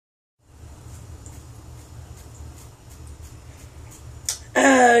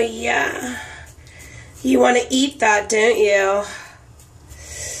yeah. You want to eat that, don't you?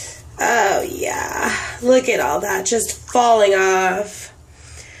 Oh, yeah. Look at all that just falling off.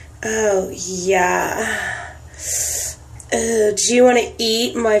 Oh, yeah. Do you want to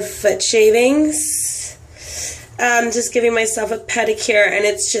eat my foot shavings? I'm just giving myself a pedicure, and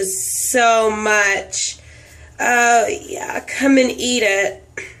it's just so much. Oh, yeah. Come and eat it.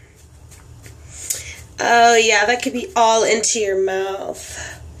 Oh, yeah. That could be all into your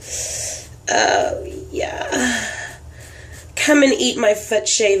mouth. Oh, yeah. Come and eat my foot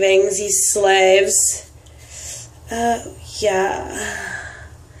shavings, you slaves. Oh, yeah.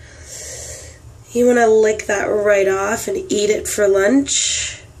 You want to lick that right off and eat it for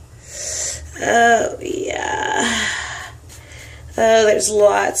lunch? Oh, yeah. Oh, there's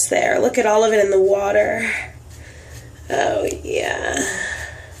lots there. Look at all of it in the water. Oh, yeah.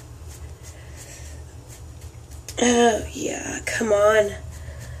 Oh, yeah. Come on.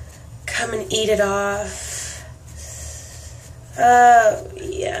 Come and eat it off. Oh,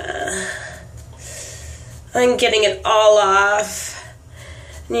 yeah. I'm getting it all off.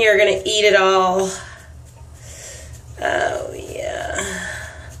 And you're going to eat it all. Oh, yeah.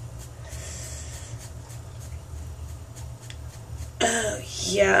 Oh,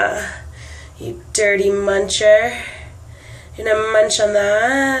 yeah. You dirty muncher. You're going to munch on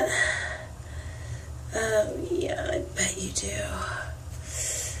that? Oh, yeah, I bet you do.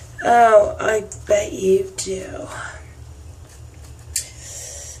 Oh, I bet you do.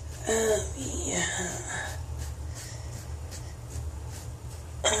 Oh, yeah.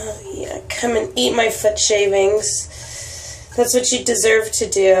 Oh, yeah. Come and eat my foot shavings. That's what you deserve to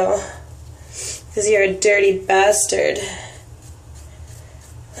do. Because you're a dirty bastard.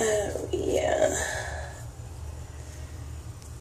 Oh,